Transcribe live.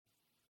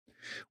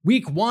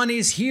Week 1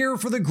 is here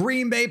for the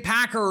Green Bay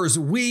Packers.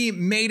 We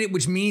made it,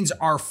 which means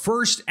our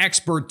first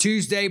Expert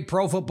Tuesday.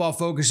 Pro Football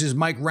Focus's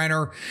Mike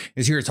Renner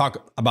is here to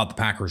talk about the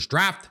Packers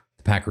draft,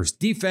 the Packers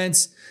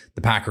defense,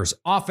 the Packers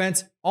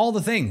offense, all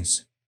the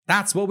things.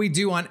 That's what we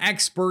do on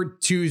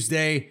Expert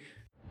Tuesday.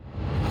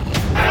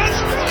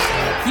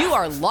 You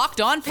are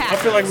Locked On Packers.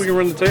 I feel like we can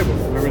run the table.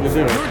 We're going to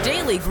do it. Your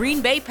daily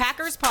Green Bay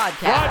Packers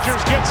podcast.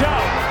 Rodgers gets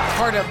out.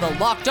 Part of the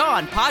Locked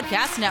On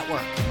Podcast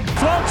Network.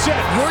 Floats it.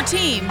 Your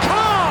team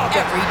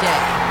every day.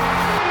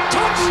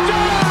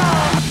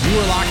 Touchdown! You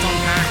are Locked On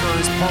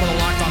Packers, part of the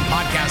Locked On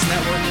Podcast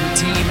Network, your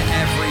team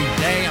every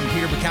day. I'm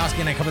Peter Bukowski,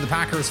 and I cover the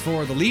Packers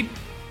for The Leap,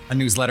 a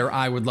newsletter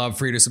I would love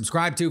for you to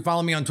subscribe to.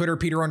 Follow me on Twitter,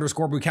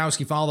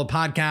 Peter_Bukowski. Follow the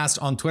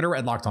podcast on Twitter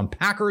at Locked On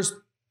Packers.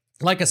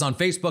 Like us on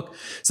Facebook,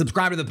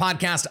 subscribe to the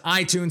podcast,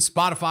 iTunes,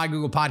 Spotify,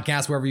 Google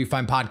Podcasts, wherever you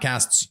find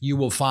podcasts, you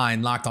will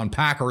find Locked On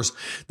Packers,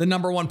 the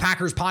 #1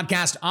 Packers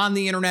podcast on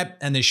the internet,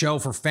 and the show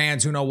for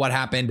fans who know what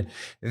happened.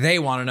 They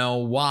want to know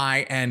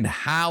why and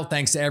how.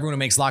 Thanks to everyone who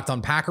makes Locked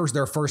On Packers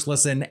their first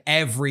listen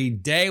every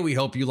day. We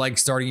hope you like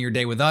starting your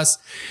day with us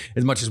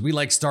as much as we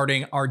like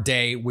starting our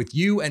day with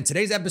you. And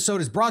today's episode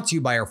is brought to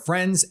you by our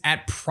friends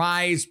at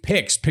Prize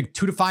Picks. Pick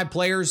 2 to 5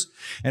 players,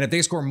 and if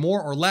they score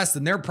more or less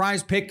than their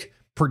prize pick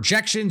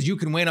projections, you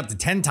can win up to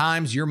 10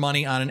 times your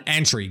money on an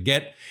entry.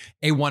 Get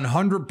a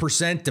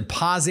 100%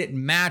 deposit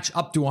match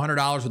up to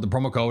 $100 with the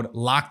promo code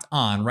Locked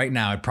On right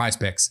now at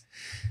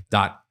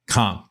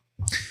prizepicks.com.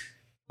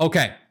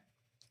 Okay,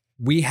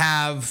 we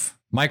have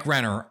Mike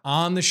Renner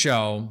on the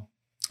show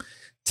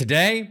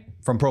today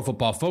from Pro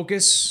Football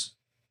Focus,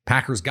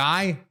 Packers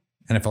guy,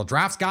 NFL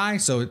draft guy.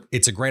 So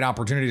it's a great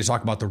opportunity to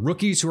talk about the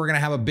rookies who are going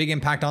to have a big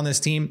impact on this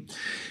team,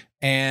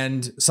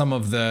 and some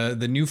of the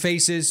new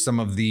faces, some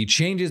of the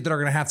changes that are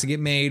going to have to get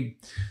made.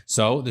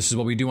 So this is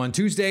what we do on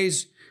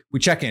Tuesdays. We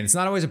check in. It's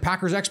not always a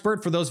Packers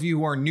expert. For those of you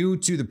who are new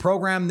to the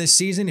program this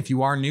season, if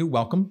you are new,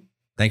 welcome.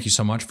 Thank you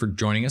so much for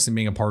joining us and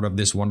being a part of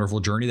this wonderful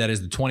journey that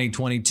is the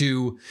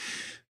 2022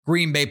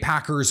 Green Bay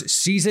Packers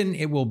season.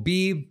 It will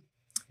be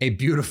a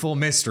beautiful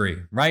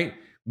mystery, right?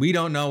 We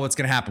don't know what's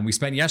going to happen. We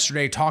spent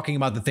yesterday talking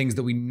about the things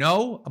that we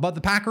know about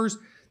the Packers,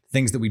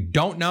 things that we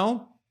don't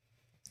know.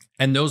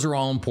 And those are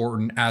all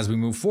important as we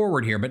move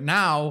forward here. But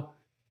now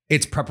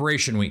it's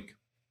preparation week.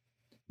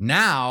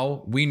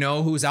 Now we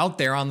know who's out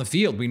there on the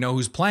field. We know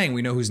who's playing.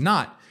 We know who's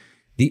not.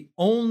 The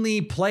only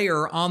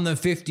player on the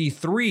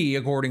 53,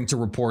 according to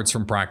reports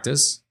from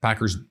practice,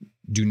 Packers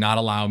do not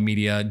allow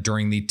media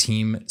during the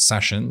team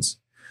sessions,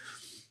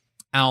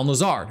 Allen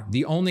Lazard,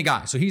 the only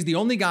guy. So he's the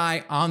only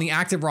guy on the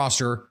active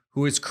roster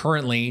who is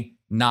currently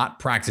not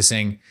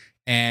practicing.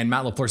 And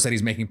Matt LaFleur said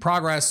he's making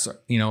progress.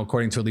 You know,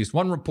 according to at least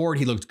one report,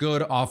 he looked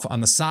good off on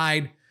the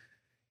side.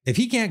 If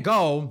he can't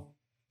go,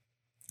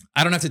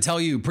 I don't have to tell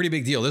you, pretty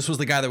big deal. This was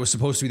the guy that was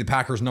supposed to be the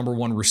Packers'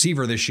 #1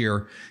 receiver this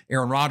year.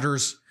 Aaron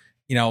Rodgers,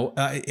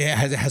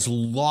 has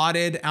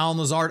lauded Allen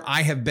Lazard.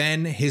 I have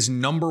been his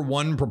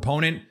 #1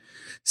 proponent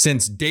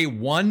since day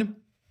one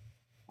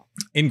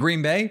in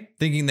Green Bay,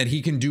 thinking that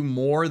he can do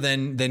more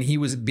than he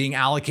was being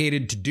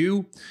allocated to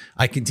do.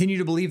 I continue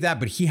to believe that,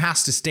 but he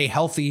has to stay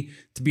healthy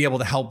to be able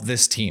to help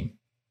this team.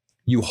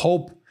 You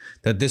hope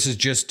that this is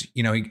just,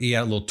 he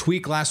had a little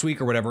tweak last week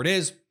or whatever it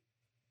is.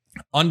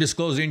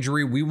 Undisclosed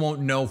injury. We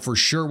won't know for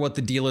sure what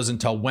the deal is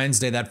until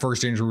Wednesday. That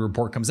first injury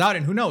report comes out,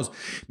 and who knows?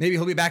 Maybe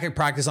he'll be back at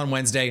practice on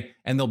Wednesday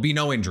and there'll be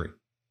no injury.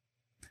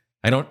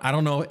 I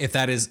don't know if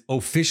that is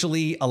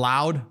officially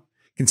allowed,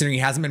 considering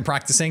he hasn't been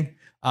practicing.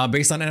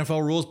 Based on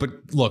NFL rules.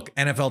 But look,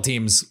 NFL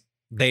teams,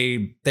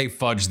 they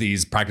fudge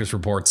these practice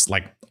reports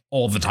like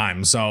all the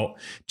time. So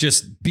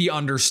just be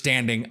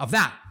understanding of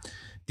that.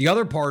 The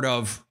other part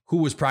of who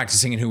was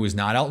practicing and who was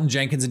not, Elgton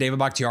Jenkins and David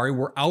Bakhtiari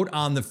were out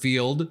on the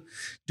field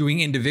doing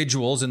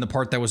individuals in the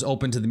part that was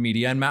open to the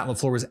media. And Matt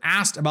LaFleur was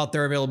asked about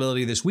their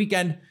availability this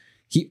weekend.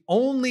 He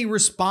only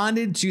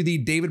responded to the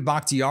David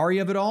Bakhtiari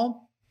of it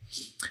all,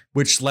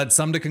 which led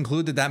some to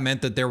conclude that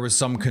meant that there was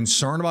some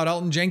concern about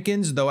Elgton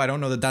Jenkins, though I don't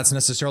know that that's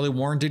necessarily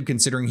warranted,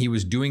 considering he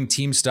was doing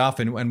team stuff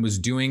and was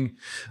doing,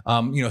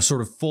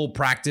 sort of full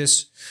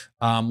practice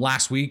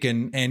last week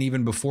and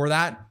even before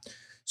that.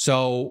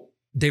 So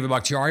David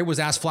Bakhtiari was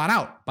asked flat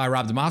out by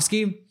Rob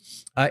Demovsky,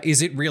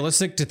 is it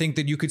realistic to think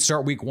that you could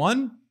start week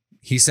 1?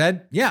 He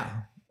said,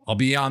 yeah, I'll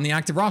be on the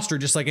active roster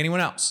just like anyone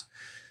else.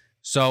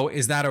 So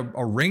is that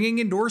a ringing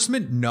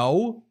endorsement?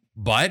 No,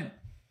 but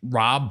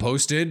Rob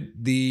posted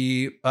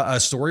a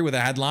story with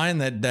a headline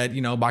that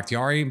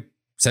Bakhtiari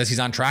says he's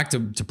on track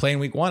to play in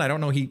week 1. I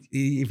don't know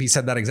if he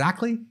said that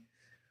exactly,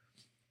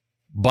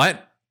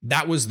 but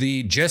that was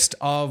the gist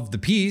of the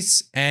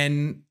piece,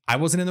 and I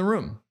wasn't in the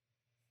room.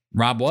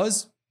 Rob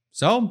was.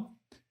 So,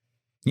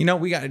 you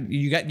got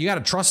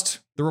to trust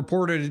the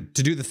reporter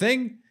to do the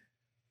thing.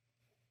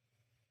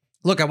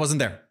 Look, I wasn't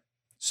there.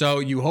 So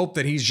you hope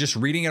that he's just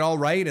reading it all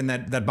right, and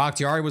that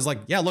Bakhtiari was like,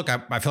 yeah, look,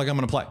 I feel like I'm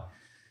going to play.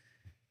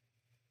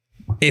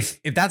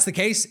 If that's the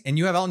case, and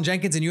you have Elgton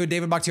Jenkins and you have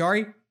David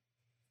Bakhtiari,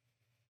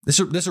 this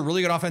is a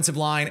really good offensive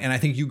line, and I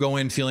think you go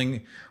in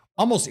feeling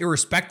almost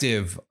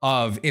irrespective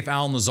of if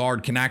Allen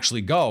Lazard can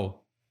actually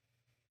go,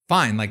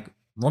 fine. Like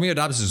Romeo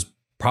Doubs is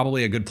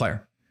probably a good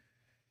player.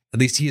 At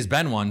least he has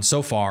been one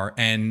so far.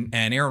 And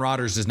Aaron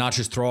Rodgers does not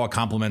just throw out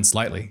compliments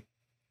lightly.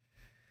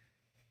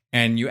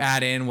 And you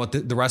add in what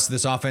the rest of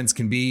this offense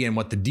can be and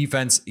what the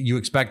defense you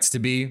expect to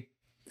be.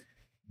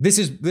 This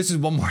is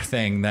one more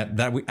thing that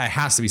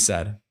has to be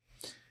said.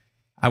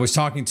 I was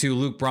talking to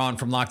Luke Braun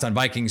from Locked On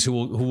Vikings,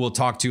 who we'll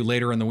talk to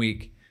later in the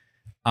week.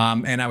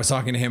 And I was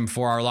talking to him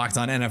for our Locked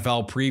On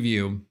NFL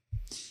preview.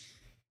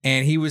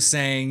 And he was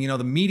saying,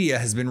 the media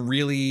has been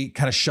really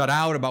kind of shut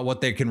out about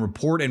what they can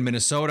report in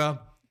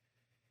Minnesota.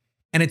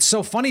 And it's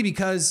so funny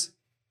because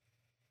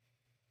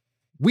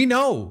we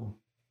know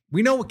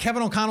what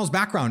Kevin O'Connell's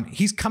background.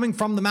 He's coming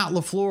from the Matt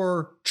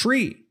LaFleur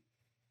tree.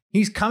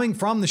 He's coming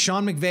from the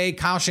Sean McVay,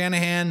 Kyle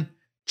Shanahan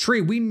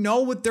tree. We know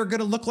what they're going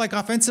to look like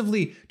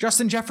offensively.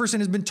 Justin Jefferson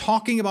has been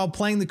talking about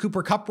playing the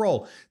Cooper Kupp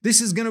role. This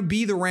is going to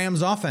be the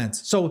Rams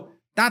offense. So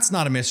that's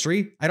not a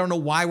mystery. I don't know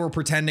why we're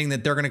pretending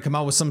that they're going to come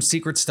out with some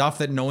secret stuff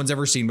that no one's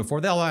ever seen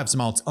before. They'll have some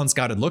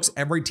unscouted looks.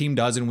 Every team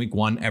does in week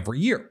 1 every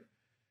year.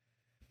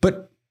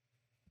 But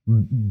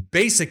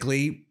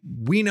basically,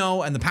 we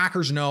know and the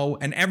Packers know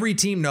and every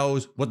team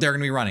knows what they're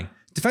going to be running.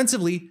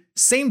 Defensively,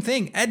 same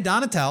thing. Ed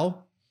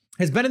Donatel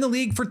has been in the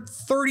league for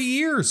 30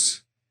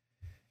 years.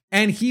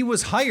 And he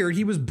was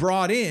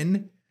brought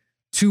in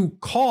to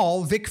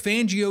call Vic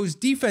Fangio's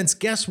defense.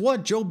 Guess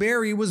what? Joe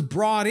Barry was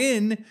brought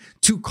in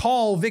to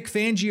call Vic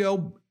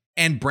Fangio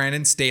and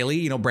Brandon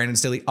Staley. Brandon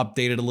Staley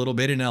updated a little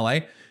bit in LA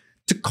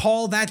to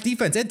call that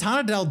defense. Ed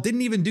Donatel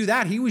didn't even do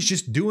that. He was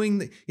just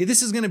doing,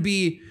 this is going to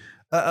be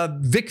a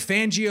Vic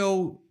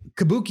Fangio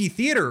kabuki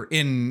theater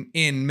in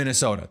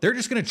Minnesota. They're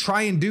just going to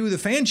try and do the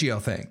Fangio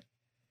thing.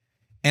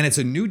 And it's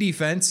a new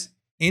defense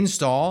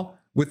install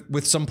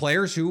with some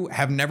players who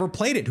have never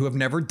played it, who have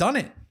never done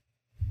it.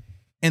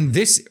 And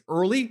this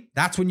early,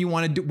 that's when you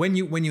want to do, when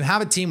you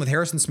have a team with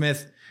Harrison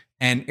Smith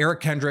and Eric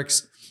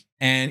Kendricks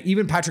and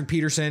even Patrick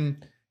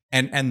Peterson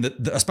and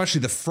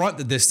especially the front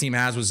that this team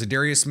has with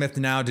Zadarius Smith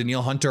now,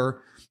 Danielle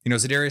Hunter,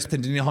 Zadarius Smith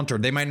and Danielle Hunter,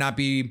 they might not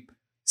be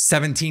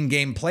 17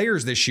 game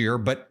players this year,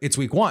 but it's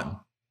week 1.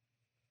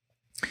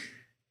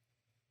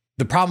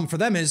 The problem for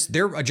them is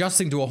they're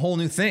adjusting to a whole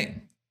new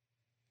thing.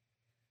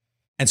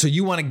 And so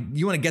you want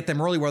to get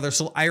them early where they're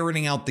still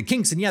ironing out the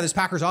kinks. And yeah, this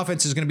Packers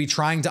offense is going to be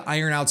trying to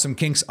iron out some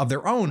kinks of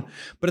their own.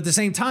 But at the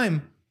same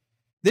time,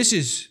 this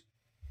is,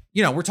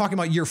 we're talking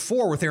about year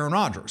 4 with Aaron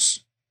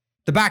Rodgers,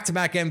 the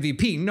back-to-back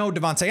MVP. No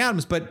Devontae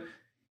Adams, but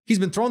he's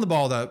been throwing the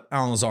ball to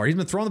Allen Lazard. He's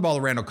been throwing the ball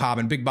to Randall Cobb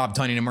and Big Bob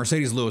Tunyon and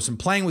Mercedes Lewis and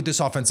playing with this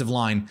offensive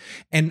line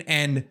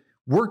and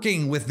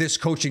working with this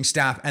coaching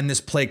staff and this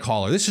play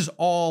caller. This is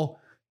all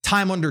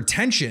time under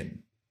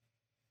tension.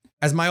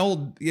 As my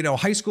old,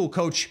 high school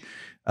coach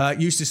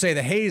used to say,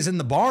 the hay is in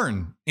the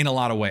barn in a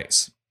lot of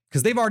ways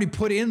because they've already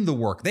put in the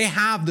work. They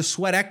have the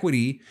sweat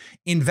equity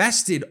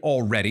invested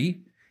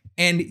already.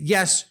 And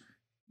yes,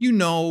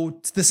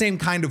 it's the same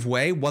kind of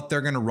way what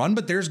they're going to run,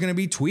 but there's going to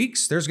be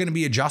tweaks. There's going to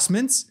be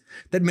adjustments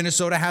that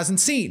Minnesota hasn't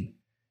seen.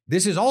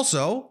 This is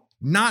also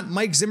not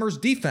Mike Zimmer's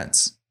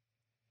defense.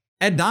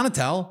 Ed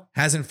Donatel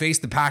hasn't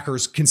faced the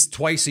Packers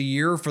twice a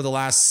year for the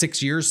last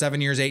 6 years,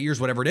 7 years, 8 years,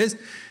 whatever it is.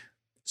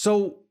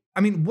 So,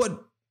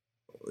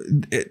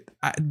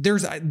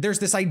 there's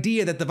this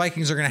idea that the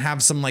Vikings are going to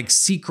have some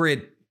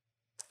secret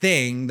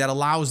thing that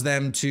allows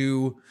them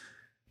to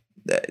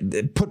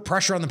put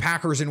pressure on the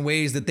Packers in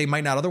ways that they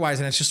might not otherwise.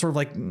 And it's just sort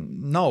of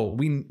no,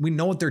 we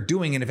know what they're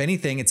doing. And if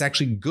anything, it's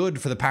actually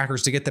good for the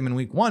Packers to get them in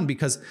week 1,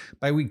 because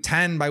by week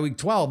 10, by week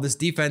 12, this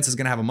defense is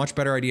going to have a much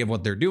better idea of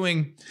what they're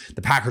doing.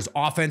 The Packers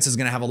offense is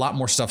going to have a lot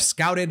more stuff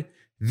scouted.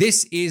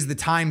 This is the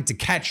time to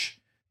catch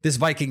this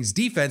Vikings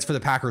defense for the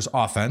Packers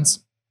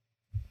offense,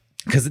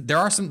 because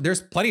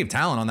there's plenty of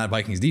talent on that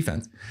Vikings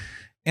defense.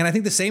 And I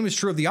think the same is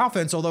true of the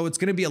offense, although it's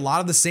going to be a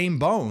lot of the same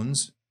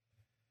bones.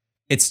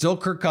 It's still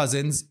Kirk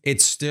Cousins.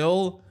 It's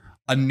still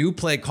a new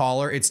play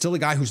caller. It's still a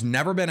guy who's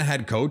never been a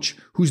head coach,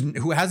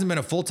 who hasn't been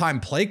a full-time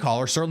play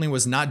caller, certainly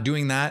was not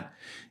doing that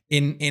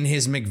in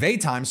his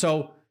McVay time.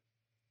 So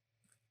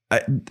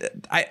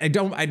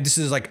this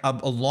is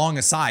a long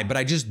aside, but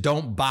I just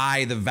don't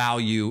buy the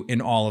value in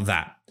all of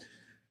that.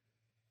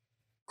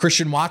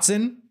 Christian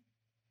Watson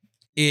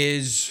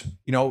is,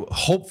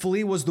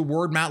 hopefully was the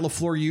word Matt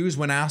LaFleur used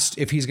when asked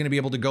if he's going to be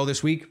able to go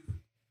this week.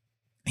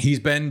 He's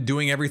been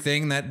doing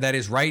everything that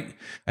is right.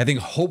 I think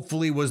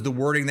hopefully was the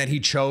wording that he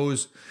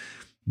chose,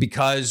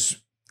 because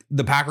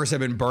the Packers have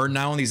been burned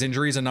now on these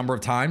injuries a number of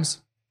times.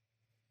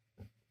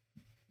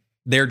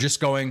 They're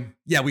just going,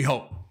 yeah, we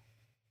hope.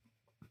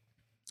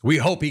 We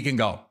hope he can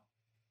go.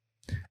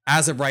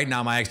 As of right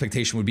now, my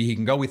expectation would be he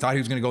can go. We thought he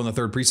was going to go in the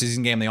third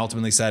preseason game. They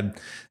ultimately said,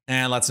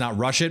 let's not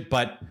rush it.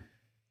 But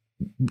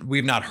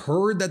we've not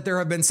heard that there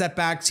have been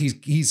setbacks.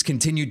 He's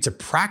continued to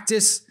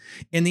practice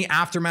in the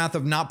aftermath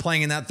of not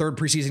playing in that third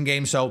preseason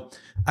game. So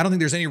I don't think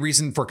there's any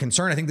reason for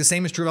concern. I think the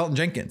same is true of Elgton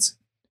Jenkins,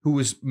 who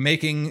was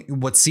making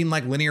what seemed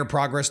like linear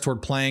progress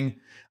toward playing.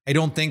 I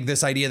don't think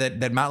this idea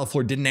that Matt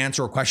LaFleur didn't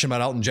answer a question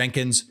about Elgton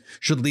Jenkins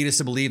should lead us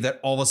to believe that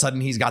all of a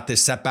sudden he's got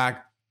this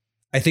setback.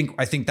 I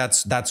think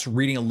that's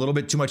reading a little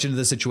bit too much into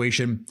the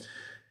situation.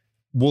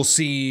 We'll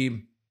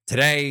see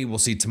today. We'll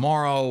see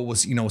tomorrow.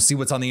 We'll see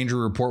what's on the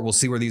injury report. We'll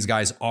see where these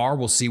guys are.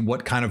 We'll see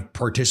what kind of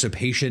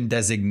participation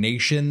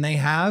designation they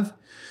have.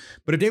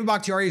 But if David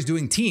Bakhtiari is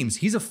doing teams,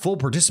 he's a full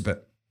participant.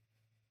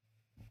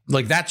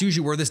 Like, that's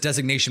usually where this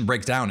designation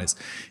breaks down is.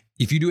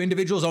 If you do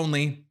individuals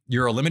only,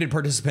 you're a limited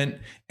participant.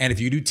 And if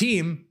you do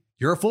team,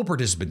 you're a full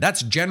participant.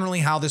 That's generally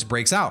how this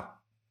breaks out.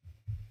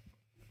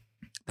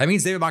 That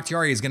means David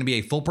Bakhtiari is going to be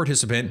a full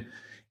participant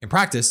in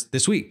practice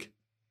this week,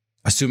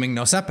 assuming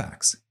no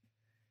setbacks.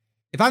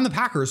 If I'm the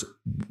Packers,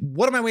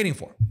 what am I waiting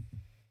for?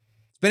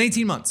 It's been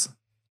 18 months.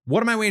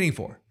 What am I waiting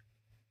for?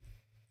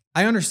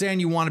 I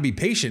understand you want to be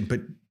patient,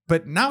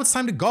 but now it's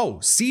time to go.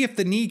 See if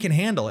the knee can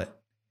handle it.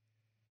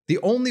 The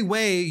only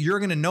way you're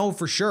going to know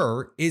for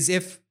sure is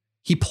if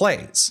he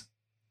plays.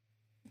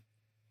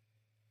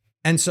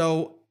 And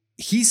so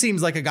he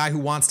seems like a guy who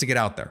wants to get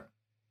out there,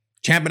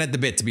 champing at the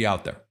bit to be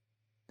out there.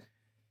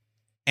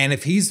 And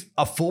if he's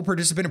a full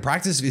participant in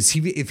practice,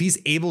 if he's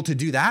able to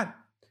do that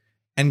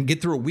and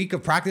get through a week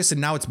of practice and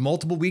now it's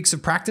multiple weeks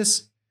of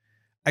practice,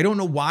 I don't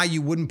know why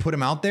you wouldn't put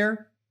him out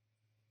there.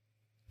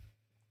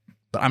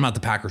 But I'm not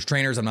the Packers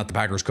trainers. I'm not the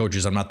Packers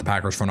coaches. I'm not the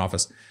Packers front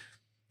office.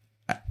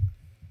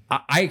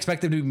 I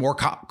expect them to be more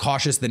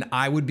cautious than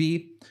I would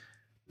be.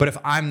 But if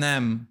I'm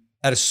them,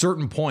 at a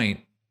certain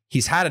point,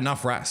 he's had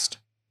enough rest.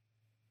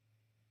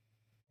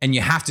 And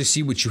you have to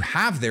see what you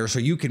have there so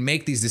you can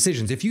make these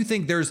decisions. If you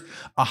think there's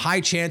a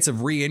high chance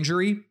of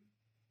re-injury,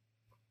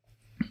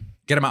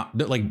 get him out.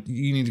 Like,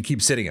 you need to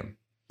keep sitting him.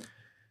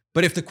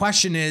 But if the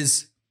question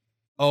is,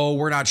 oh,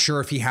 we're not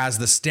sure if he has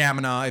the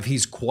stamina, if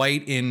he's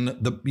quite in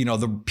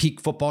the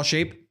peak football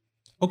shape,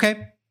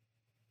 okay.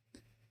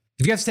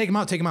 If you have to take him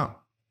out, take him out.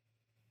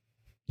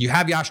 You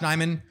have Yosh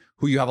Nijman,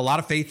 who you have a lot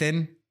of faith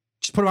in.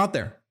 Just put him out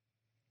there.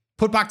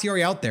 Put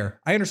Bakhtiari out there.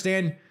 I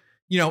understand,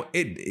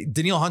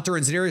 Danielle Hunter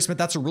and Zadarius Smith,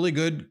 that's a really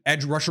good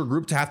edge rusher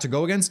group to have to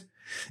go against.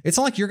 It's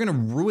not like you're going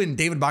to ruin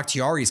David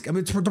Bakhtiari's. I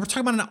mean, we're talking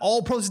about an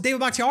all-pro. This is David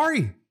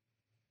Bakhtiari.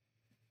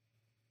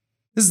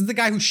 This is the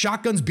guy who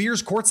shotguns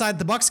beers courtside at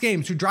the Bucks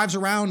games, who drives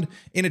around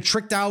in a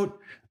tricked out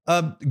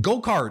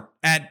go-kart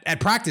at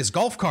practice,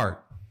 golf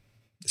cart.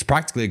 It's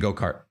practically a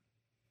go-kart.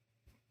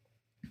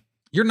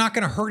 You're not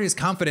going to hurt his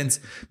confidence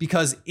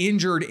because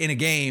injured in a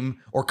game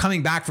or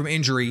coming back from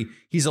injury,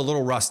 he's a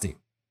little rusty.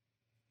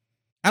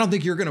 I don't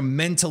think you're going to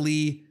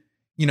mentally,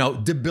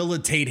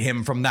 debilitate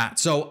him from that.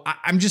 So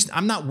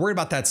I'm not worried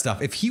about that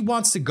stuff. If he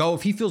wants to go,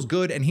 if he feels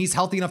good and he's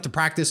healthy enough to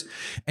practice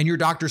and your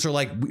doctors are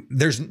like,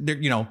 there's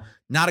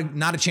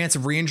not a chance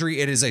of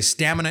re-injury. It is a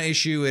stamina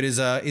issue. It is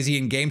he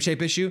in game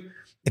shape issue?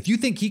 If you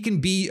think he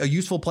can be a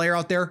useful player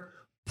out there,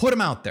 put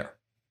him out there.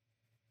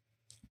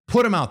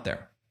 Put him out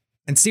there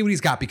and see what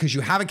he's got, because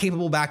you have a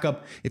capable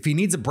backup. If he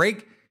needs a break,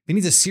 if he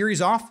needs a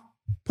series off,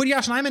 put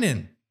Yosh Nijman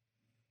in.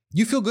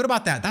 You feel good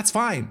about that. That's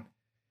fine.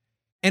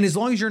 And as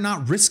long as you're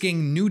not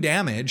risking new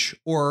damage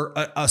or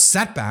a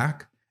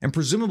setback, and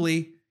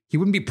presumably he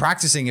wouldn't be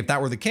practicing if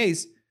that were the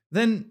case,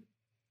 then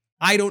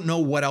I don't know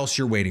what else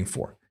you're waiting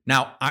for.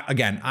 Now,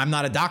 I'm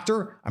not a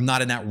doctor. I'm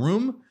not in that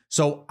room.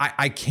 So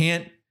I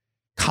can't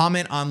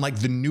comment on like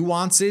the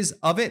nuances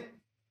of it.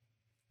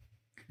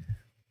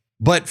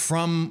 But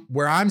from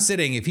where I'm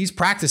sitting, if he's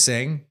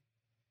practicing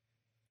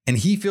and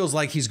he feels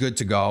like he's good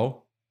to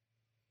go,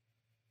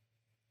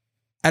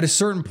 at a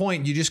certain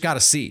point, you just got to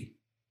see.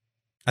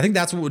 I think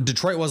that's what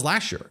Detroit was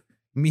last year.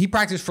 I mean, he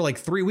practiced for like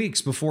 3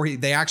 weeks before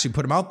they actually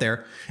put him out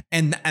there.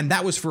 And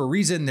that was for a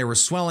reason. There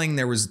was swelling,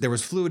 there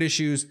was fluid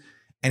issues,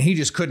 and he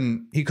just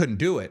couldn't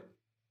do it.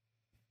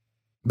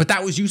 But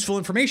that was useful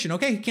information.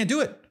 Okay, he can't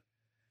do it.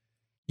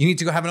 You need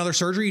to go have another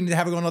surgery. You need to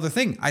have it go another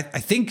thing. I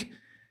think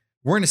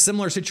we're in a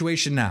similar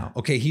situation now.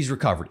 Okay, he's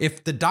recovered.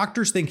 If the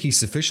doctors think he's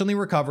sufficiently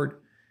recovered,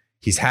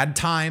 he's had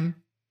time,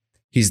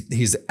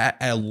 he's at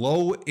a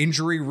low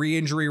injury,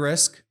 re-injury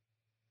risk,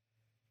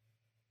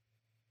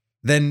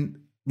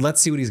 then let's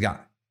see what he's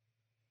got.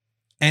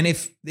 And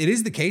if it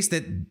is the case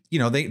that,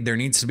 there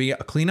needs to be a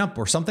cleanup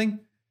or something,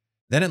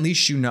 then at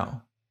least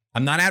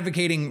I'm not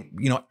advocating,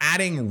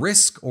 adding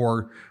risk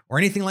or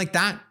anything like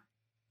that.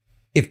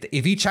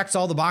 If he checks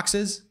all the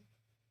boxes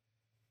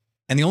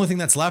and the only thing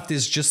that's left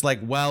is just like,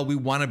 well, we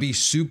want to be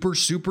super,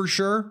 super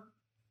sure,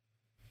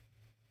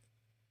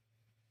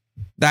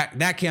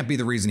 that can't be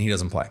the reason he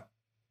doesn't play.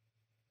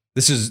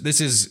 This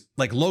is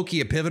like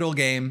low-key a pivotal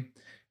game,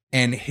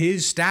 and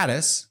his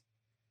status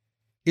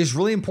is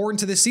really important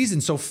to this season.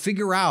 So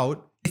figure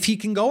out if he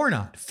can go or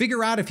not.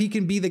 Figure out if he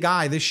can be the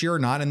guy this year or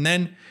not. And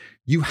then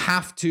you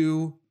have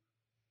to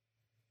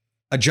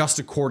adjust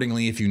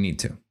accordingly if you need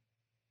to. I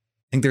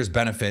think there's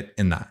benefit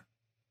in that.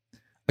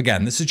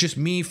 Again, this is just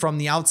me from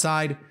the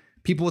outside.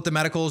 People with the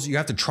medicals, you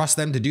have to trust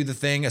them to do the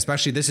thing,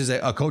 especially this is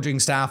a coaching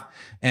staff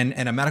and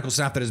a medical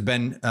staff that has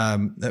been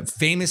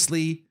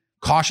famously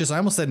cautious. I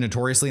almost said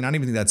notoriously, and I don't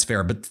even think that's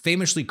fair, but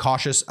famously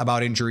cautious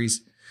about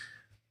injuries.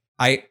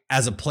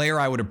 As a player,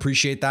 I would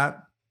appreciate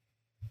that.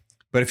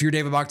 But if you're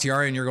David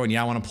Bakhtiari and you're going,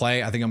 yeah, I want to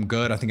play. I think I'm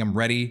good. I think I'm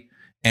ready.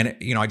 And,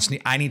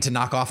 I need to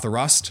knock off the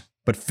rust.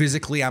 but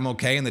physically I'm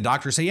okay, and the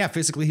doctors say, yeah,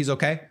 physically he's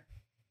okay,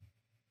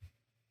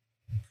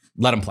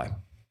 let him play.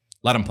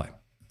 Let him play.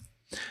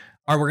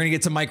 All right, we're going to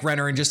get to Mike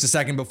Renner in just a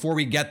second. Before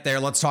we get there,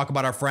 let's talk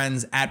about our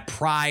friends at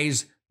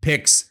Prize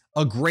Picks,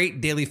 a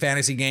great daily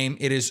fantasy game.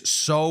 It is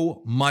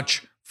so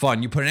much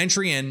fun. You put an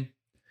entry in,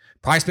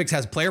 Prize Picks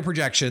has player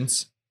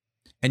projections,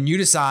 and you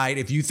decide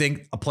if you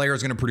think a player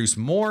is going to produce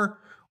more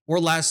or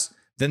less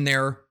than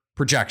their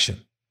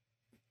projection.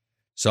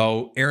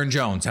 So Aaron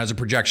Jones has a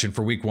projection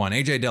for week 1.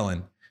 AJ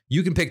Dillon,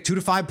 you can pick 2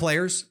 to 5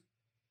 players,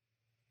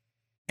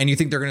 and you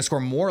think they're going to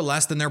score more or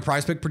less than their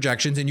Prize Pick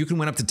projections, and you can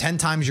win up to 10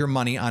 times your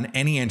money on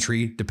any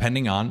entry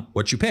depending on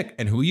what you pick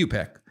and who you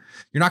pick.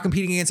 You're not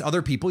competing against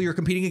other people. You're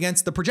competing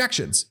against the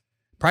projections.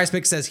 Prize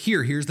Pick says,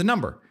 here's the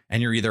number,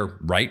 and you're either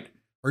right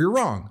or you're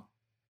wrong.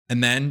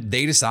 And then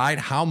they decide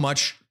how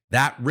much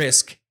that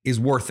risk is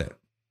worth it.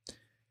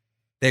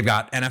 They've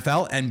got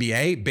NFL,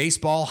 NBA,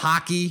 baseball,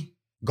 hockey,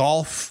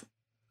 golf,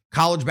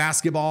 college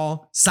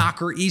basketball,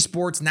 soccer,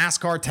 esports,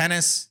 NASCAR,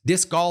 tennis,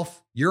 disc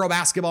golf, Euro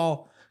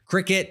basketball,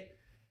 cricket,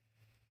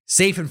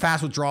 safe and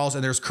fast withdrawals.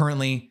 And there's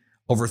currently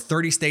over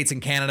 30 states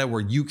in Canada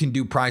where you can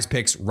do Prize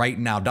Picks right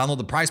now. Download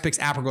the Prize Picks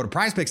app or go to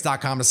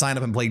prizepicks.com to sign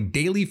up and play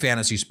daily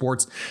fantasy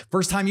sports.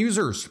 First-time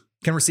users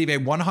can receive a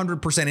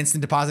 100%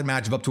 instant deposit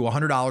match of up to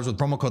 $100 with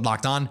promo code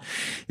Locked On.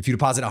 If you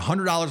deposit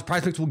 $100,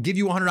 Prize Picks will give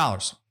you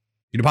 $100.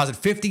 You deposit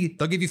 $50,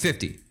 they'll give you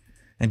 $50.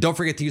 And don't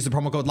forget to use the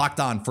promo code Locked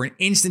On for an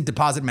instant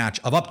deposit match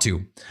of up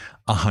to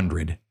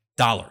 $100.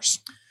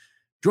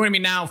 Joining me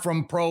now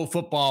from Pro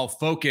Football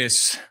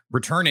Focus,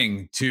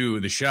 returning to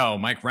the show,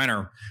 Mike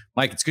Renner.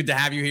 Mike, it's good to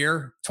have you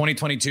here.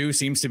 2022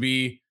 seems to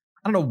be,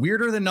 I don't know,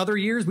 weirder than other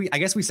years. I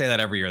guess we say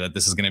that every year, that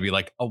this is going to be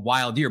like a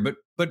wild year,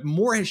 but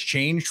more has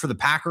changed for the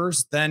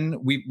Packers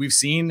than we've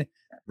seen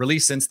really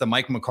since the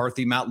Mike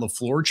McCarthy, Matt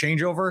LaFleur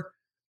changeover.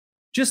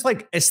 Just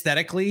like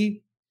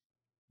aesthetically,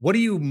 what are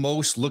you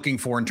most looking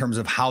for in terms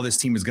of how this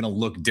team is going to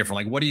look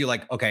different? Like, what are you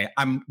like, okay,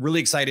 I'm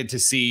really excited to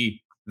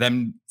see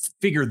them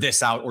figure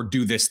this out or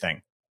do this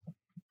thing?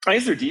 I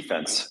guess their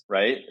defense,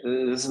 right?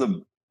 This is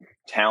the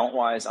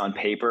talent-wise, on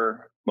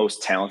paper,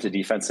 most talented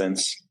defense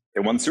since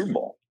they won the Super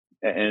Bowl.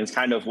 And it's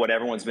kind of what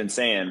everyone's been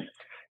saying,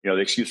 the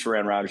excuse for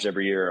Aaron Rodgers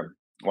every year,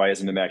 why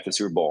hasn't been back to the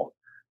Super Bowl?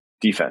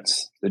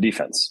 Defense, the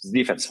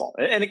defense fault.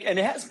 And it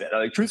has been.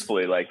 Like,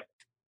 truthfully, like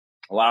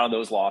a lot of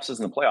those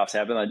losses in the playoffs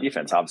have been on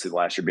defense, obviously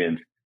last year being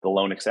the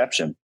lone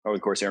exception over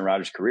the course of Aaron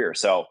Rodgers' career.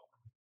 So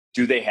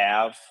do they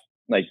have,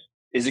 like,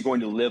 is it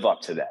going to live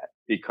up to that?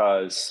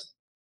 Because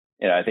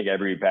I think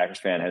every Packers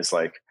fan has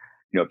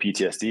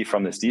PTSD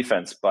from this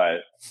defense, but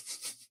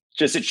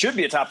just it should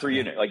be a top 3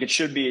 unit. Like, it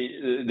should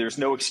be. There's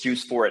no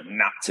excuse for it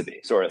not to be,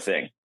 sort of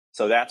thing.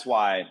 So that's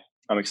why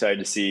I'm excited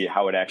to see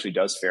how it actually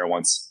does fare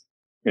once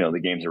the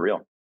games are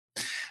real.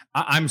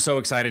 I'm so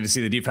excited to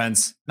see the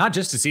defense, not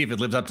just to see if it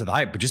lives up to the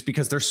hype, but just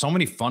because there's so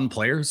many fun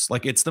players.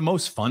 Like, it's the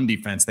most fun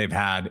defense they've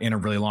had in a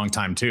really long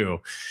time too.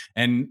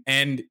 And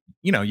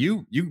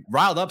you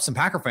riled up some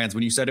Packer fans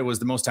when you said it was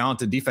the most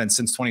talented defense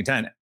since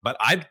 2010. But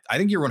I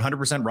think you're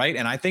 100% right.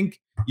 And I think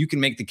you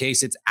can make the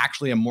case it's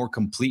actually a more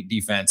complete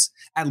defense,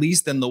 at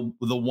least than the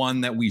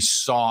one that we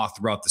saw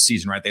throughout the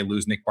season, right? They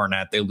lose Nick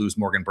Barnett, they lose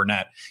Morgan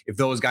Burnett. If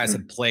those guys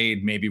had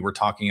played, maybe we're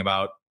talking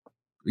about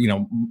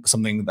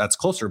something that's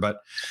closer, but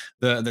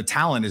the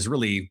talent is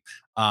really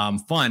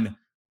fun.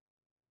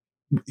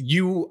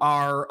 You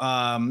are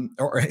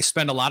or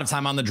spend a lot of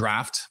time on the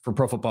draft for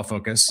Pro Football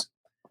Focus.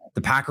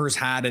 The Packers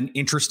had an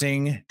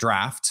interesting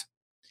draft.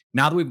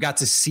 Now that we've got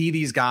to see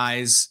these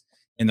guys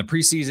in the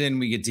preseason,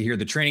 we get to hear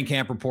the training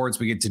camp reports.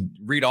 We get to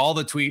read all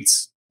the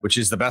tweets, which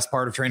is the best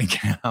part of training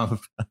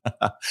camp.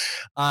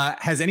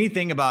 Has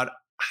anything about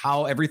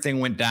how everything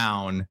went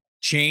down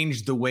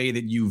changed the way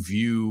that you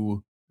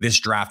view this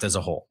draft as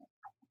a whole?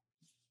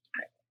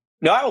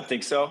 No, I don't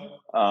think so.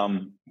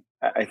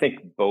 I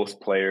think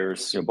both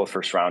players, both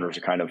first rounders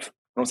are kind of, I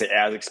don't say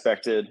as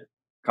expected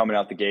coming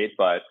out the gate,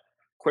 but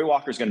Quay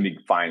Walker is going to be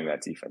fine in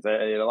that defense.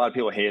 A lot of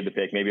people hated the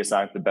pick. Maybe it's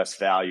not the best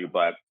value,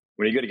 but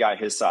when you get a guy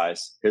his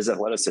size, his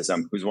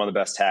athleticism, who's one of the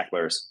best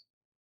tacklers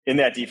in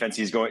that defense,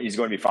 he's going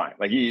to be fine.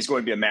 Like, he's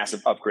going to be a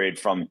massive upgrade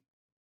from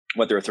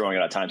what they were throwing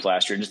at times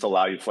last year, and just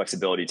allow you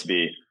flexibility to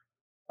be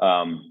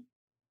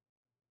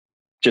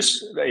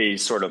just a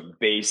sort of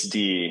base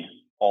D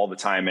all the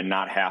time and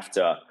not have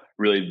to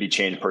really be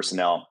changed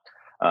personnel,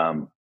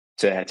 to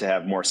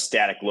have more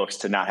static looks,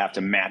 to not have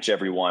to match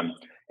everyone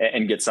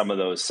and get some of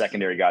those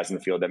secondary guys in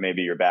the field that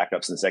maybe your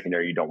backups in the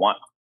secondary you don't want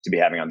to be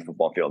having on the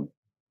football field.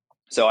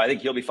 So I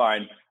think he'll be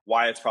fine.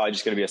 Wyatt's probably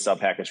just going to be a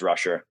sub-package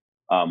rusher.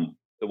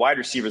 The wide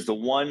receiver is the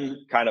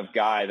one kind of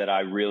guy that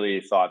I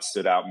really thought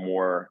stood out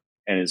more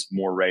and is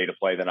more ready to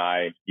play than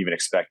I even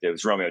expected. It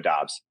was Romeo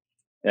Doubs.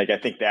 Like, I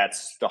think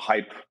that's the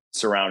hype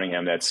surrounding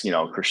him that's,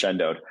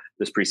 crescendoed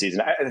this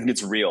preseason. I think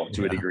it's real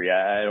to a degree.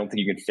 I don't think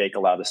you can fake a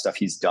lot of the stuff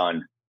he's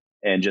done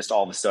and just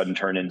all of a sudden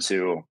turn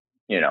into,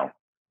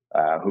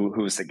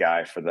 who's the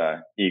guy for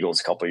the Eagles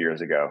a couple of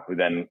years ago who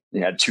then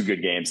had 2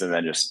 good games and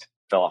then just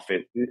fell off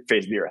face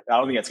of the earth. I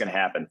don't think that's going to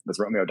happen with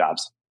Romeo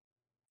Doubs.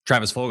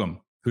 Travis Fulgham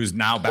who's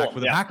now back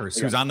with the Packers,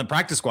 who's on the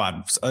practice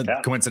squad,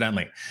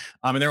 coincidentally.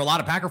 And there are a lot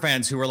of Packer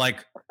fans who were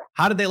like,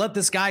 how did they let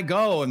this guy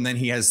go? And then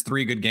he has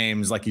 3 good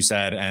games, like you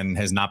said, and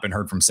has not been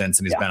heard from since.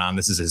 And he's been on,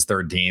 this is his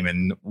 3rd team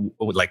in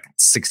like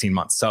 16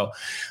 months. So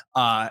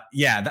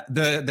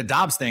the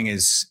Dobbs thing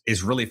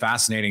is really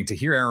fascinating to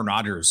hear Aaron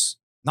Rodgers,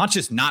 not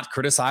just not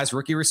criticize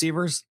rookie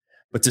receivers,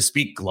 but to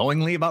speak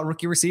glowingly about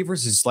rookie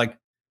receivers. Is like,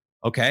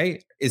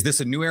 okay, is this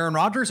a new Aaron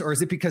Rodgers, or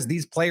is it because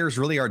these players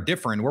really are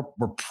different?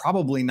 We're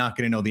probably not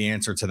going to know the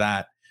answer to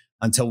that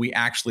until we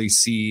actually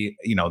see,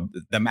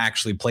 them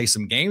actually play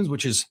some games,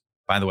 which is,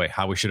 by the way,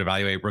 how we should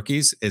evaluate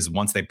rookies is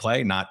once they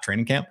play, not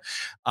training camp.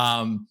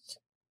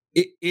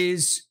 It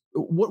is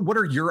what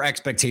are your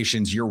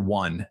expectations year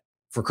 1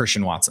 for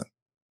Christian Watson?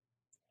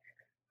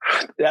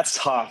 That's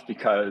tough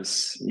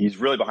because he's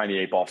really behind the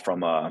 8 ball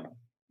from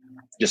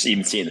just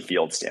even seeing the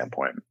field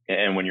standpoint.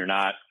 And when you're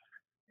not,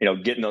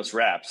 getting those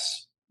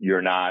reps,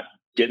 you're not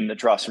getting the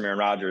trust from Aaron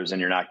Rodgers, and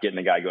you're not getting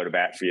the guy go to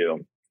bat for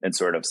you and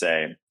sort of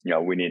say,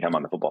 we need him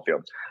on the football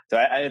field. So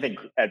I think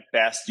at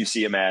best you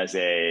see him as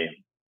a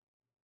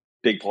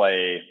big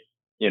play,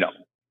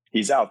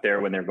 he's out there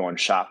when they're going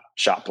shot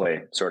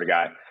play sort of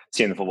guy,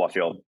 seeing the football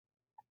field.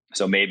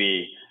 So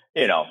maybe,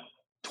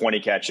 20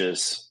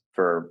 catches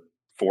for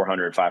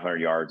 400,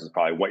 500 yards is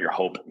probably what you're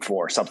hoping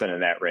for, something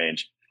in that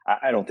range.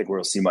 I don't think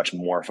we'll see much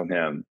more from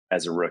him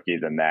as a rookie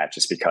than that,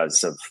 just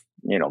because of,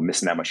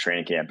 missing that much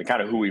training camp and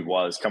kind of who he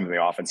was coming to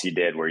the offense he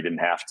did, where he didn't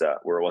have to,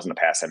 where it wasn't a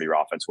pass heavy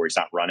offense, where he's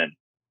not running,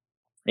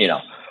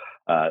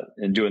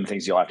 and doing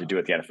things you'll have to do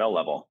at the NFL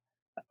level.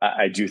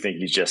 I do think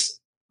he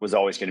just was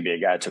always going to be a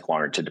guy that took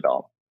longer to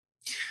develop.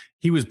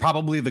 He was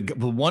probably the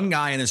one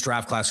guy in this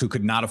draft class who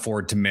could not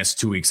afford to miss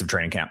 2 weeks of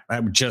training camp.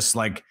 Just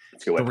like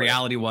the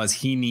reality was,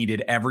 he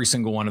needed every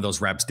single one of those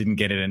reps, didn't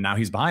get it. And now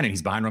he's behind it.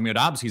 He's behind Romeo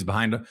Dobbs. He's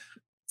behind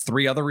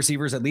 3 other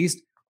receivers at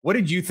least. What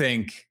did you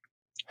think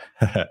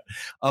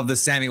of the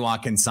Sammy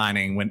Watkins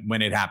signing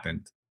when it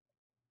happened?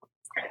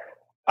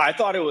 I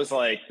thought it was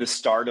like the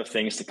start of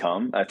things to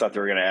come. I thought they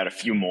were going to add a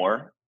few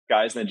more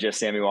guys than just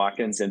Sammy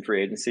Watkins in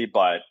free agency,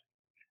 but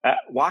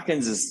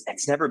Watkins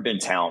it's never been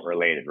talent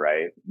related,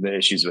 right? The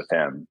issues with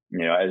him,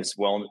 as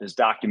well as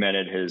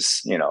documented,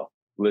 his,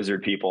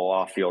 lizard people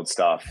off field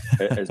stuff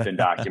has been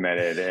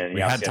documented. And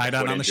we had Ty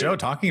Dunn on the show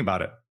talking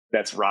about it.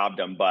 That's robbed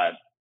him. But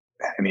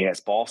he has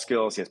ball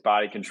skills, he has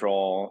body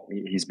control.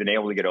 He's been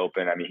able to get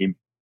open. He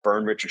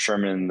burned Richard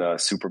Sherman in the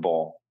Super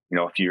Bowl,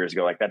 a few years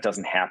ago. Like, that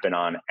doesn't happen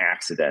on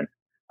accident.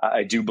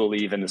 I do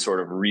believe in the sort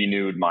of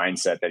renewed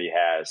mindset that he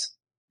has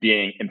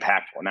being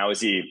impactful. Now, is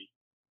he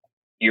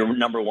your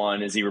number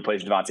one? Is he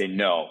replacing Devontae?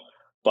 No.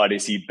 But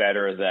is he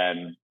better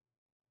than,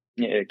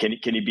 can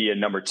he be a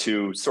number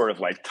 2 sort of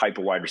like type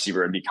of wide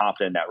receiver and be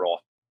competent in that role?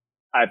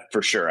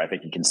 For sure. I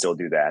think he can still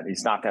do that.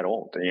 He's not that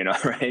old,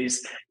 right?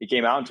 He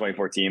came out in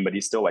 2014, but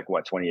he's still like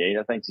 28,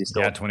 I think. He's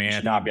still 28.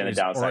 Should not be on the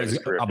downside of his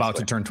career. About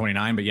to turn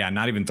 29, but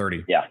not even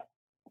 30.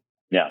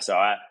 Yeah. So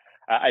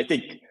I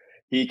think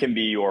he can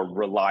be your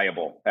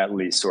reliable, at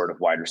least, sort of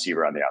wide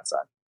receiver on the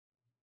outside.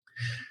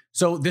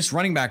 So this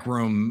running back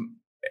room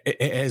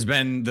has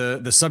been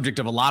the subject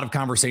of a lot of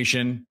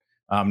conversation,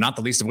 not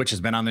the least of which has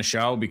been on the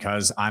show,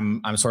 because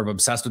I'm sort of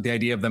obsessed with the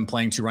idea of them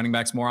playing 2 running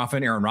backs more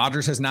often. Aaron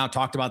Rodgers has now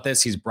talked about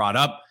this. He's brought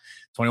up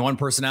 21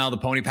 personnel, the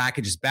pony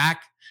package is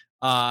back,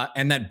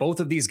 and that both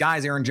of these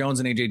guys, Aaron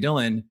Jones and AJ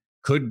Dillon,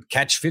 could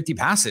catch 50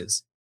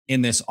 passes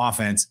in this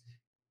offense.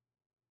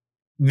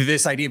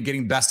 This idea of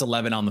getting best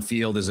 11 on the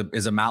field is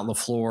a Matt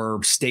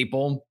LaFleur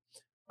staple.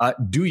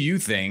 Do you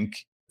think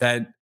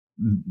that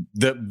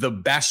the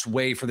best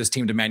way for this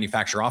team to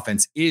manufacture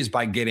offense is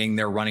by getting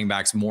their running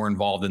backs more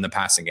involved in the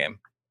passing game?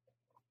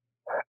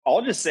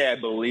 I'll just say I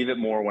believe it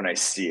more when I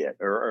see it,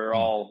 or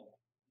I'll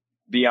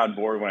be on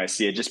board when I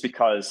see it, just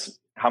because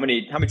how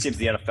many teams at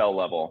the NFL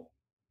level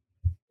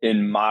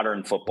in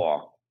modern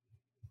football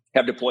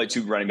have deployed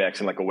 2 running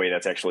backs in like a way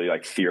that's actually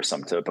like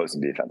fearsome to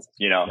opposing defense?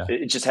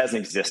 It just hasn't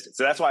existed.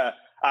 So that's why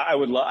I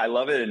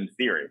love it in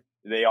theory.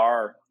 They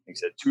are, like I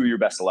said, 2 of your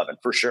best 11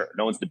 for sure.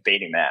 No one's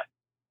debating that.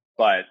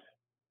 But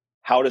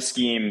how to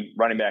scheme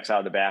running backs out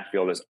of the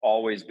backfield has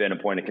always been a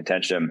point of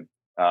contention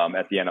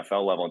at the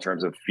NFL level in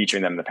terms of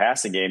featuring them in the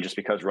passing game, just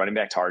because running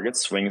back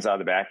targets, swings out of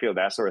the backfield,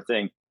 that sort of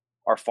thing,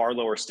 are far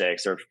lower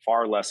stakes. They're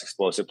far less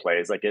explosive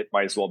plays. Like, it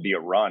might as well be a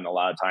run a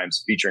lot of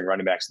times featuring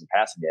running backs in the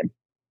passing game.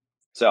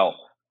 So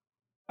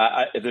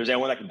if there's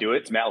anyone that can do it,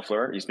 it's Matt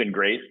LaFleur. He's been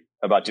great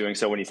about doing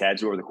so when he's had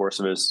to over the course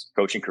of his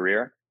coaching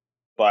career.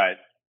 But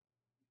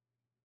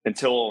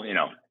until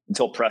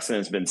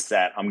precedent has been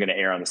set, I'm going to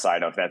err on the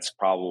side of that's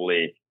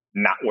probably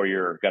not where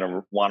you're going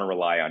to want to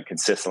rely on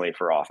consistently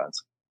for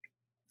offense.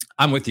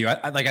 I'm with you.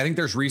 I think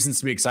there's reasons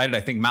to be excited. I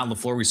think Matt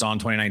LaFleur, we saw in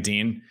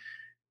 2019,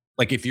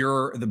 like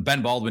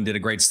Ben Baldwin did a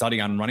great study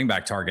on running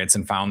back targets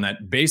and found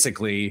that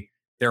basically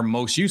they're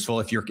most useful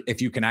if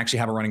you can actually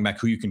have a running back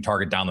who you can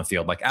target down the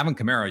field. Like Alvin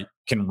Kamara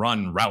can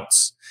run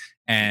routes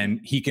and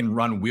he can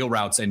run wheel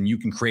routes and you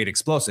can create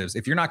explosives.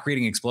 If you're not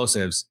creating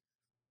explosives,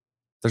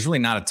 there's really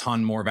not a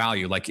ton more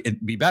value. Like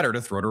it'd be better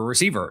to throw to a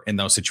receiver in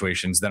those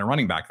situations than a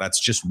running back. That's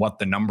just what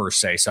the numbers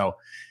say. So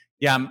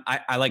yeah,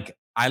 I like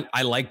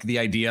the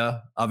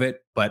idea of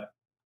it, but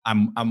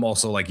I'm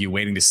also like you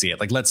waiting to see it.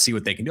 Like, let's see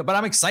what they can do. But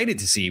I'm excited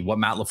to see what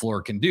Matt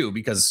LaFleur can do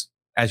because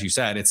as you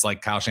said, it's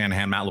like Kyle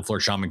Shanahan, Matt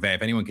LaFleur, Sean McVay.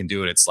 If anyone can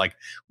do it, it's like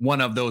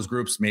one of those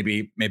groups,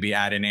 maybe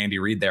add in Andy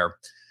Reid there.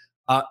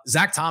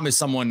 Zach Tom is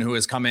someone who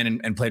has come in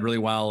and played really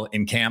well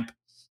in camp,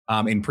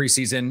 in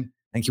preseason.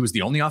 I think he was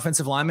the only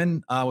offensive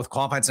lineman with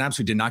qualified snaps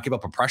who did not give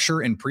up a pressure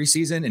in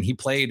preseason, and he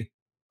played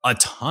a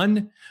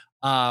ton.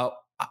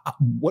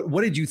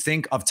 What did you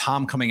think of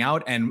Tom coming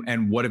out,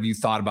 and what have you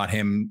thought about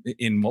him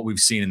in what we've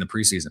seen in the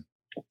preseason?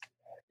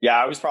 Yeah,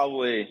 I was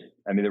probably.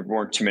 I mean, there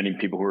weren't too many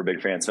people who were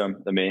big fans of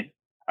him than me.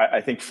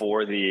 I think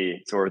for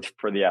the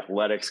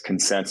athletics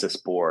consensus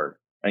board,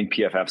 I think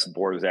PFF's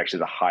board was actually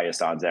the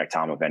highest on Zach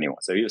Tom of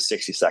anyone. So he was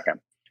 62nd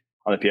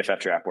on the PFF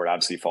draft board.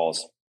 Obviously,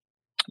 falls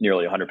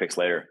nearly 100 picks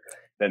later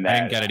than that. I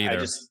didn't get it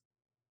either.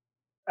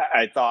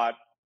 I thought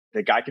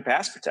the guy could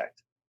pass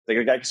protect.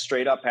 The guy could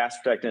straight up pass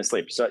protect in his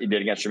sleep. So he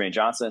did against Jermaine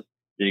Johnson.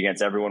 Did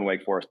against everyone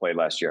Wake Forest played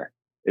last year.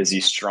 Is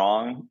he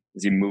strong?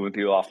 Is he moving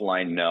people off the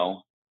line?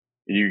 No.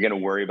 You're going to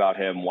worry about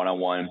him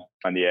one-on-one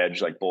on the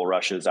edge, like bull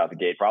rushes out the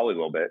gate, probably a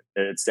little bit.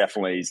 It's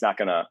definitely, he's not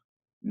going to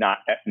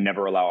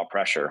never allow a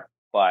pressure,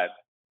 but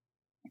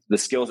the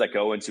skills that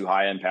go into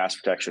high-end pass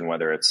protection,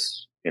 whether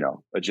it's,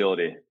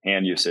 agility,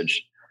 hand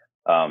usage,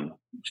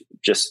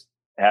 just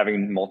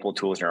having multiple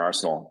tools in your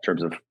arsenal in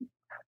terms of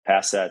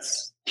pass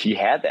sets, he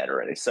had that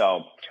already.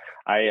 So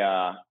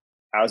I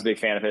was a big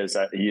fan of his.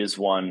 He is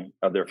one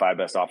of their 5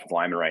 best offensive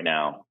linemen right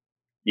now,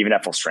 even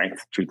at full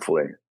strength,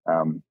 truthfully.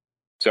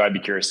 So I'd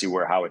be curious to see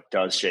how it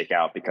does shake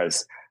out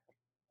because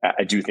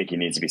I do think he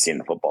needs to be seen in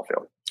the football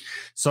field.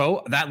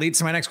 So that leads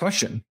to my next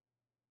question.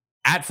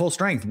 At full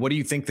strength, what do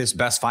you think this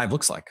best 5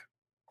 looks like?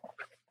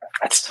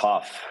 That's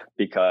tough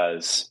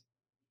because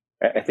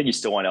I think you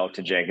still want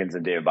Elgton Jenkins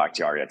and David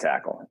Bakhtiari at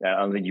tackle. I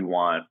don't think you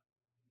want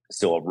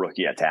still a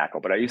rookie at tackle,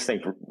 but I used to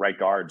think right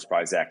guard is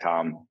probably Zach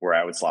Tom where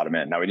I would slot him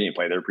in. Now, we didn't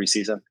play there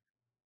preseason,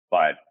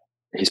 but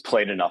he's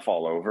played enough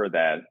all over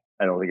that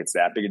I don't think it's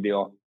that big a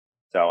deal.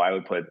 So I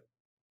would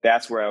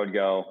that's where I would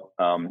go.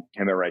 Him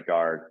at right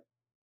guard,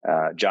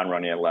 John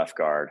Runyan at left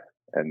guard,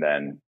 and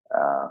then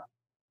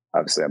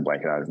obviously I'm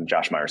blanking on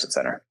Josh Myers at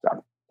center.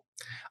 So.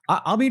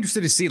 I'll be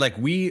interested to see. Like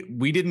we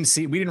didn't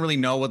really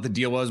know what the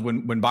deal was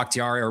when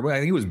Bakhtiari, or I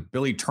think it was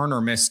Billy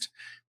Turner, missed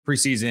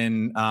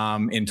preseason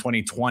in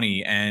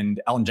 2020,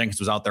 and Elgton Jenkins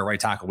was out there right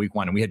tackle week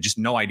 1, and we had just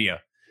no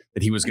idea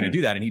that he was going to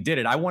do that, and he did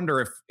it. I wonder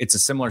if it's a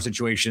similar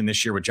situation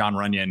this year with John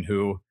Runyan,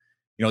 who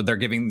they're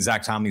giving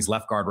Zach Tom these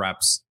left guard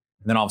reps.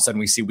 And then all of a sudden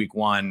we see week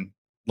 1,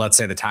 let's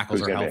say the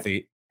tackles are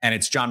healthy and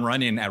it's John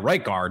Runyan at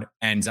right guard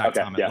and Zach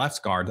Tom at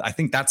left guard. I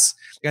think that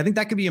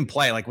could be in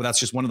play. Like, well, that's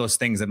just one of those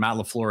things that Matt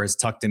LaFleur has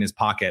tucked in his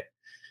pocket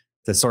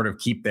to sort of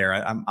keep there.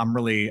 I'm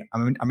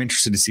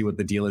interested to see what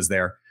the deal is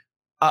there.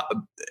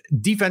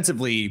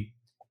 Defensively,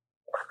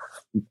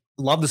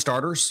 love the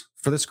starters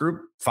for this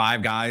group.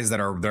 5 guys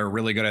they're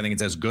really good. I think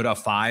it's as good a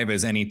 5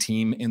 as any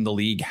team in the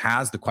league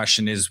has. The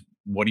question is,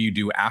 what do you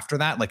do after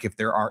that? Like if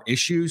there are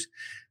issues,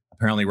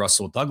 apparently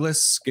Russell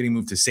Douglas getting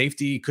moved to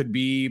safety could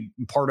be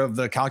part of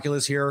the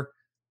calculus here.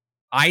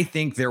 I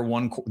think they're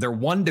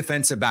one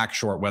defensive back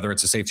short, whether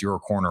it's a safety or a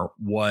corner.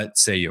 What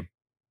say you?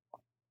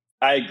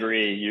 I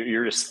agree.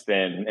 You're just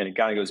thin. And it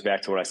kind of goes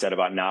back to what I said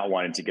about not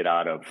wanting to get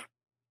out of,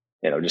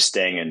 just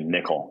staying in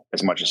nickel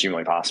as much as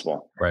humanly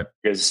possible. Right.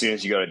 Because as soon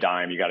as you go to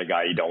dime, you got a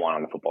guy you don't want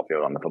on the football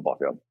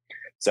field.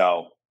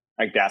 So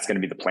I think that's going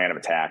to be the plan of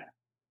attack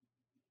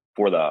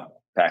for the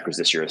Packers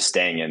this year, is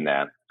staying in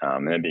that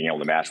and then being able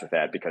to match with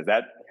that, because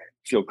that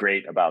feel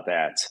great about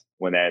that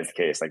when that is the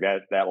case. Like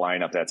that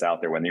lineup that's out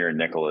there when you're in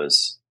nickel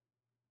is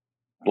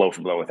blow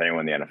for blow with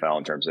anyone in the NFL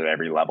in terms of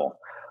every level.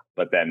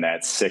 But then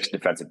that 6th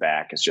defensive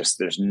back is just,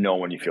 there's no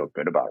one you feel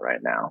good about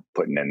right now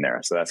putting in there.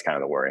 So that's kind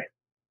of the worry.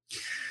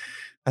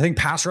 I think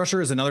pass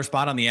rusher is another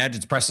spot on the edge.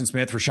 It's Preston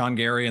Smith, Rashawn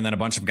Gary, and then a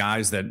bunch of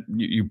guys that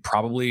you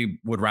probably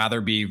would rather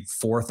be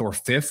 4th or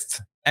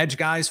 5th edge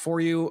guys for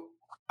you.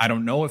 I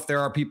don't know if there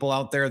are people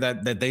out there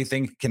that they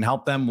think can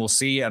help them. We'll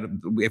see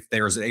if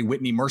there's a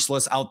Whitney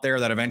Merciless out there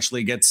that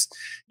eventually gets,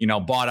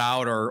 bought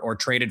out or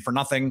traded for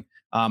nothing.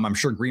 I'm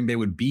sure Green Bay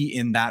would be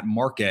in that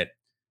market.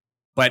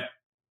 But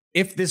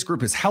if this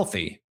group is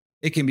healthy,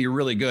 it can be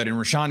really good. And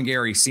Rashawn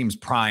Gary seems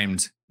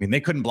primed. I mean, they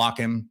couldn't block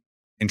him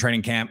in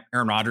training camp.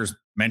 Aaron Rodgers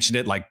mentioned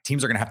it. Like,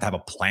 teams are going to have a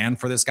plan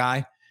for this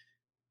guy.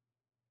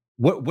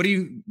 What do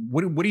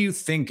you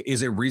think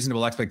is a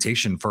reasonable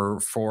expectation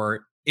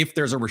for if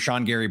there's a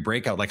Rashawn Gary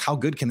breakout? Like, how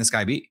good can this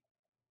guy be?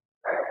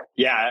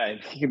 Yeah,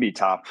 he could be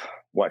top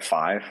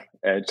 5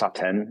 edge, top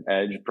 10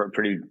 edge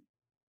pretty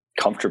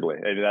comfortably.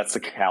 That's the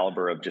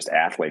caliber of just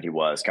athlete he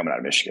was coming out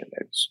of Michigan.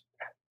 It's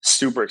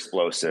super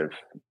explosive,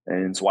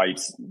 and it's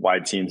why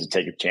teams would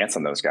take a chance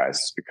on those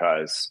guys,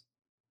 because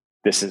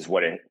this is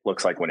what it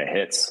looks like when it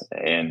hits,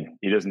 and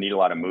he doesn't need a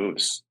lot of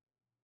moves.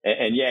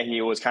 And yeah,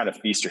 he was kind of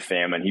feast or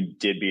famine. He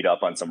did beat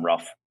up on some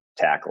rough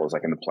tackles,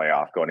 like in the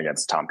playoff, going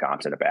against Tom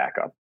Compton, a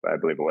backup, I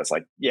believe it was.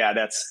 Like, yeah,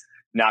 that's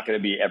not going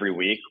to be every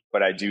week,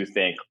 but I do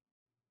think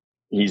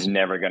he's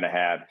not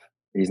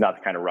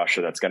the kind of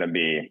rusher that's going to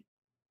be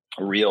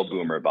a real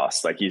boomer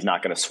bust. Like, he's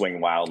not going to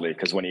swing wildly,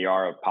 because when you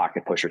are a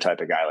pocket pusher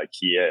type of guy like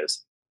he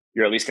is,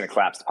 you're at least going to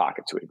collapse the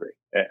pocket to a degree.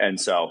 And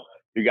so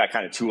you got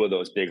kind of two of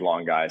those big,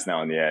 long guys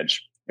now on the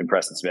edge, in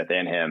Preston Smith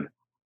and him,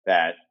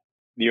 that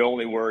the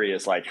only worry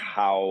is like,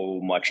 how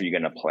much are you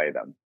going to play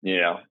them? You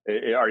know,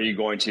 are you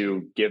going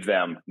to give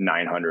them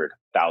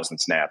 900,000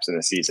 snaps in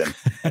the season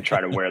and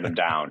try to wear them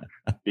down?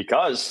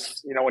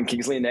 Because, you know, when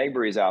Kingsley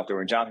Enagbari's out there,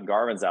 when Jonathan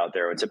Garvin's out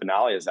there, when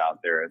Tipinali is out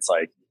there, it's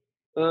like,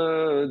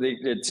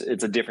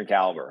 it's a different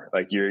caliber.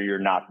 Like, you're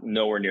not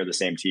nowhere near the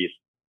same teeth.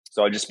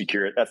 So I'd just be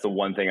curious. That's the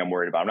one thing I'm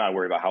worried about. I'm not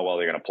worried about how well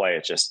they're going to play.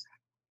 It's just,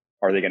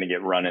 are they going to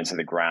get run into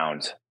the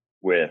ground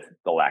with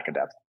the lack of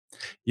depth?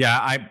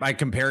 Yeah, I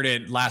compared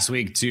it last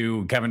week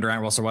to Kevin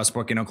Durant, Russell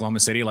Westbrook in Oklahoma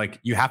City. Like,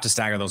 you have to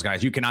stagger those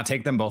guys. You cannot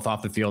take them both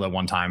off the field at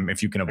one time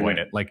if you can avoid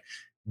it. Like,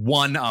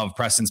 one of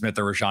Preston Smith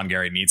or Rashawn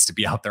Gary needs to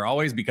be out there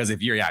always, because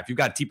if you've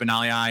got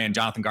Tipinali and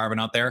Jonathan Garvin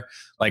out there,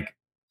 like,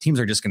 teams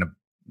are just going to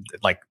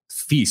like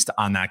feast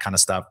on that kind of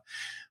stuff.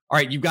 All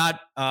right, you've got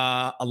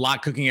a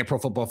lot cooking at Pro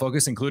Football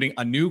Focus, including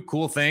a new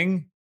cool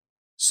thing.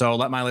 So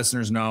let my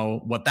listeners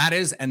know what that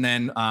is, and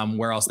then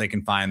where else they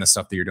can find the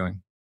stuff that you're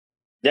doing.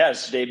 Yeah,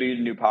 just debuted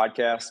a new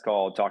podcast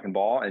called Talking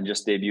Ball, and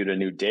just debuted a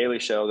new daily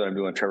show that I'm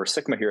doing with Trevor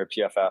Sikkema here at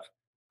PFF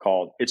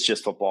called It's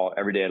Just Football,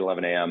 every day at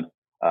 11 a.m.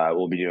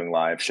 We'll be doing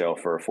live show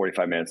for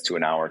 45 minutes to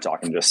an hour,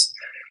 talking just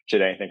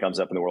shit, anything comes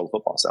up in the world of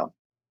football. So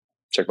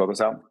check both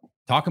us out.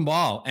 Talking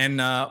Ball,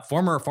 and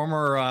former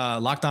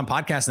Locked On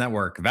Podcast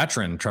Network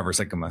veteran Trevor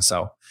Sikkema.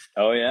 So,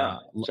 oh yeah,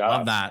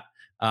 love that,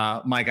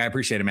 Mike. I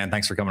appreciate it, man.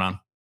 Thanks for coming on.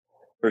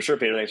 For sure,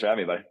 Peter. Thanks for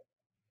having me, buddy.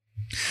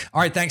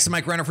 All right, thanks to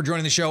Mike Renner for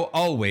joining the show.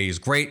 Always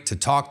great to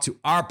talk to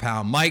our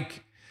pal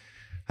Mike.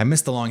 I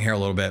missed the long hair a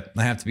little bit,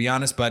 I have to be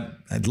honest, but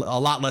a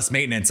lot less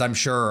maintenance, I'm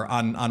sure,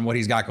 on what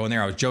he's got going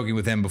there. I was joking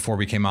with him before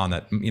we came on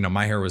that, you know,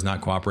 my hair was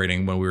not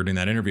cooperating when we were doing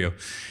that interview.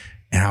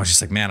 And I was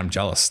just like, man, I'm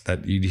jealous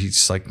that he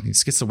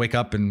just gets to wake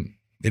up and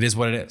it is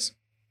what it is.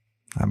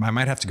 I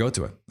might have to go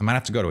to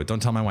it.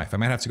 Don't tell my wife. I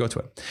might have to go to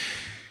it.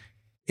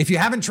 If you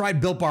haven't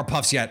tried Built Bar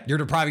Puffs yet, you're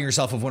depriving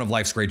yourself of one of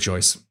life's great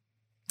joys.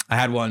 I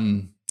had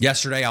one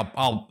yesterday.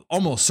 I'll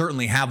almost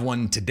certainly have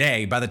one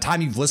today. By the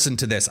time you've listened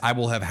to this, I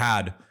will have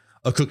had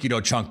a cookie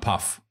dough chunk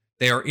puff.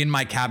 They are in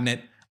my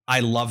cabinet.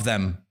 I love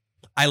them.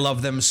 I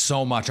love them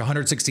so much.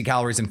 160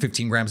 calories and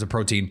 15 grams of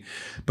protein,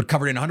 but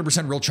covered in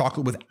 100% real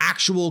chocolate with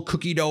actual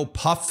cookie dough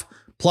puff.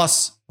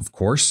 Plus, of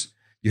course,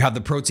 you have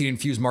the protein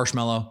infused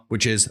marshmallow,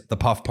 which is the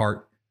puff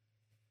part.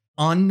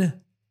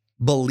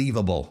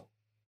 Unbelievable.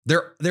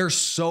 They're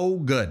so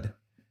good.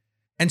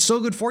 And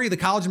so good for you, the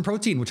collagen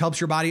protein, which helps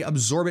your body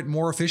absorb it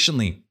more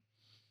efficiently.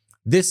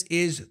 This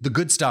is the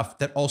good stuff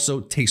that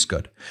also tastes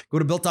good. Go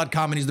to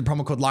Built.com and use the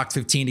promo code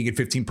LOCKED15 to get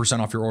 15%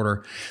 off your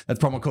order. That's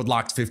promo code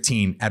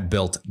LOCKED15 at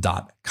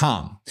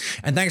Built.com.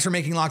 And thanks for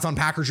making Locked On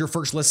Packers your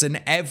first listen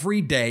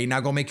every day. Now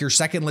go make your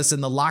second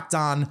listen the Locked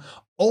On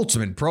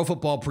Ultimate Pro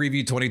Football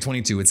Preview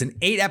 2022. It's an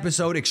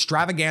 8-episode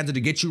extravaganza to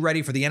get you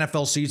ready for the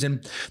NFL season.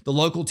 The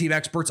local team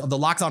experts of the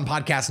Locked On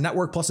Podcast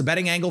Network, plus a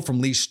betting angle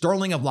from Lee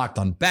Sterling of Locked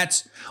On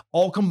Bets,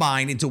 all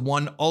combined into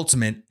one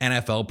ultimate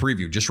NFL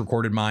preview. Just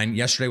recorded mine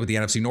yesterday with the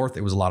NFC North.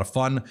 It was a lot of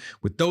fun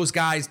with those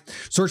guys.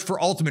 Search for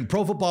Ultimate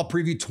Pro Football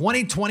Preview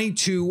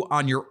 2022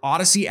 on your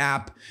Odyssey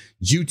app,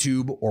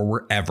 YouTube, or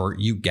wherever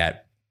you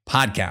get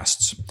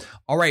podcasts.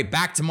 All right,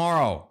 back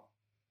tomorrow.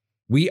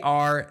 We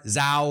are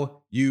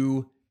Zhao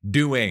Yu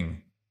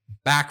doing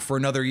back for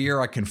another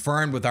year. I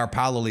confirmed with our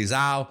pal Lily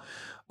Zhao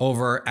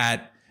over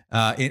at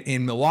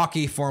in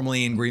Milwaukee,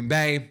 formerly in Green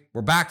Bay.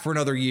 We're back for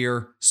another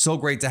year. So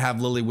great to have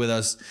Lily with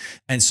us.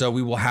 And so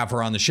we will have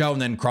her on the show,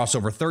 and then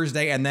crossover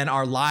Thursday, and then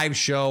our live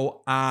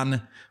show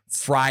on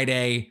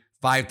Friday,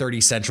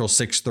 5:30 Central,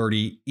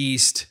 6:30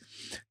 East,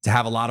 to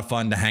have a lot of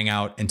fun, to hang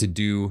out, and to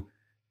do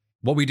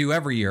what we do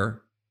every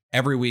year,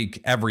 every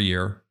week, every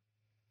year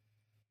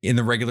in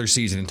the regular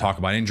season, and talk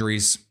about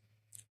injuries,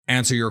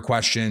 answer your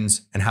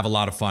questions, and have a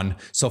lot of fun.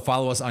 So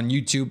follow us on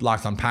YouTube,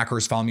 Locked On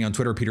Packers. Follow me on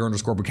Twitter,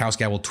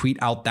 Peter_Bukowski. I will tweet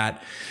out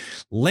that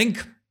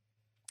link.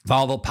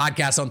 Follow the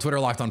podcast on Twitter,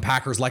 Locked On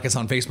Packers. Like us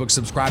on Facebook.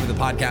 Subscribe to the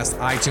podcast,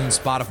 iTunes,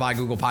 Spotify,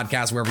 Google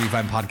Podcasts, wherever you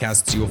find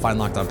podcasts, you will find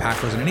Locked On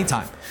Packers. And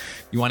anytime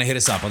you want to hit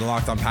us up on the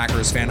Locked On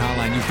Packers fan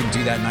hotline, you can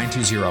do that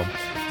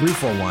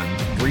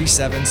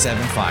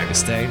 920-341-3775 to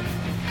stay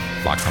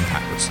Locked On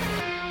Packers.